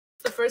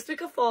The first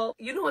week of fall,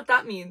 you know what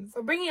that means.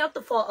 We're bringing out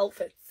the fall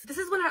outfits. This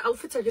is when our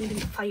outfits are gonna be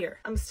fire.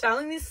 I'm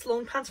styling these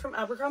Sloane pants from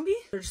Abercrombie.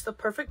 They're just the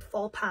perfect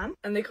fall pant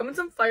and they come in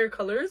some fire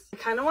colors. I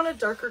kind of want a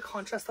darker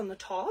contrast on the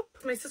top.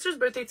 It's my sister's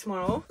birthday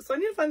tomorrow, so I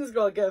need to find this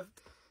girl a gift.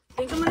 I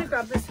think I'm gonna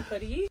grab this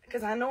hoodie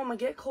because I know I'm gonna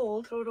get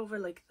cold. Throw it over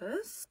like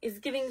this. It's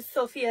giving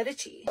Sophia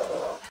Richie.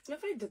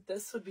 If I did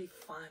this, would be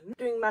fun.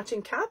 Doing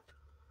matching cap.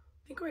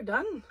 I think we're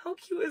done. How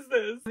cute is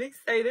this? I'm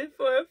excited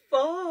for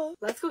fall.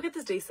 Let's go get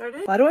this day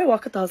started. Why do I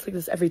walk at the house like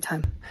this every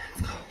time?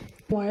 Let's go.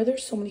 Why are there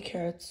so many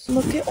carrots?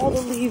 Look at all the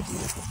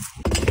leaves.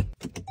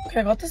 Okay,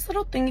 I got this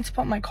little thingy to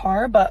put in my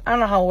car, but I don't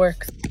know how it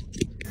works.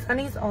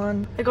 Sunny's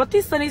on. I got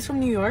these sunnies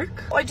from New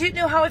York. I don't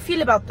know how I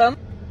feel about them.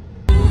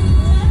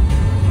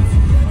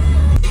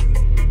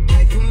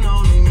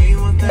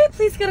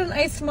 Please get an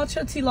iced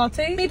matcha tea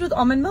latte made with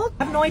almond milk.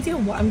 I have no idea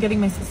what I'm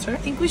getting my sister. I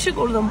think we should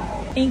go to the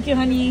mall. Thank you,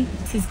 honey.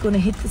 She's gonna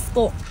hit the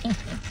spot.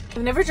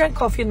 I've never drank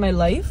coffee in my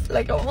life.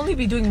 Like, I'll only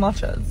be doing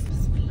matchas.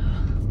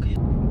 Okay.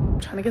 I'm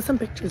trying to get some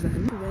pictures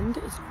in. The wind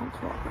is not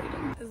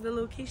cooperating. Is the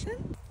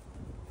location?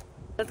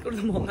 Let's go to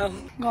the mall now.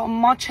 Got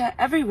matcha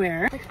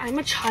everywhere. Like, I'm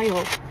a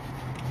child.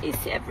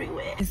 It's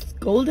everywhere. It's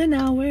golden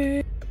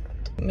hour.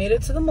 Made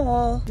it to the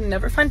mall.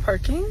 Never find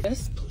parking.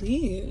 Yes,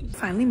 please.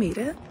 Finally made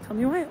it. Tell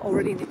me why I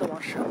already need the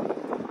washroom.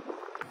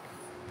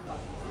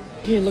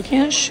 Okay, looking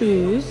at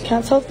shoes.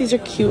 Can't tell if these are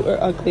cute or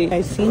ugly.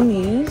 I've seen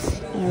these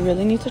and I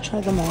really need to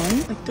try them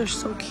on. Like, they're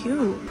so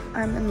cute.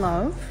 I'm in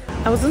love.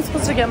 I wasn't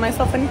supposed to get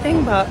myself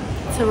anything, but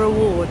it's a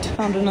reward.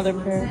 Found another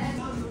pair.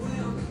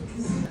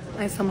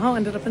 I somehow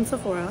ended up in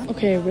Sephora.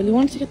 Okay, I really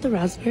wanted to get the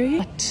raspberry,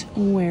 but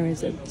where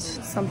is it?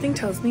 Something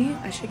tells me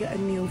I should get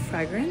a new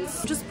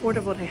fragrance. I'm just bored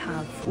of what I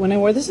have. When I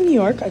wore this in New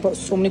York, I got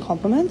so many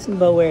compliments,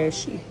 but where is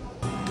she?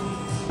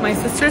 My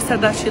sister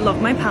said that she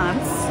loved my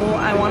pants, so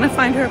I want to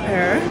find her a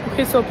pair.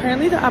 Okay, so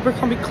apparently the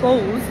Abercrombie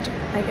closed.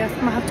 I guess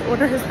I'm gonna have to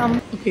order her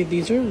some. Okay,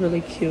 these are really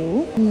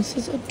cute. And this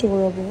is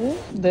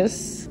adorable.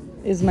 This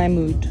is my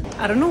mood.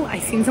 I don't know, I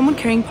seen someone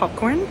carrying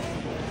popcorn.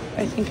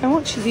 I think I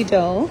want cheesy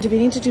dill. Do we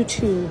need to do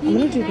two? I'm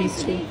gonna do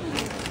these two.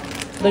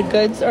 The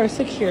goods are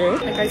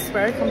secured. Like, I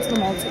swear I come to the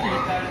mall to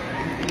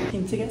eat.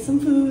 Came to get some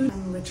food.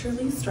 I'm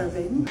literally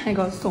starving. I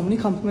got so many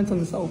compliments on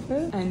this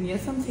outfit. And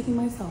yes, I'm taking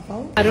myself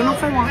out. I don't know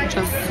if I want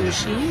just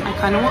sushi. I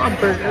kind of want a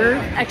burger.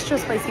 Extra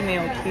spicy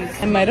mayo, please.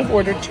 I might have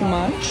ordered too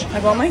much.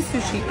 I got my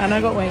sushi and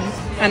I got wings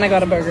and I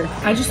got a burger.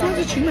 I just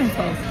wanted to treat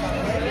myself.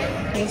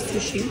 Nice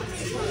sushi.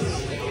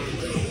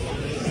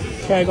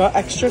 Okay, I got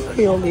extra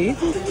creole,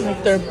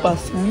 like they're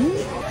bussin'.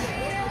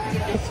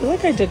 I feel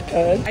like I did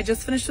good. I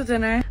just finished with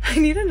dinner. I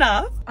need a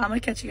nap. I'm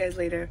gonna catch you guys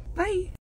later. Bye.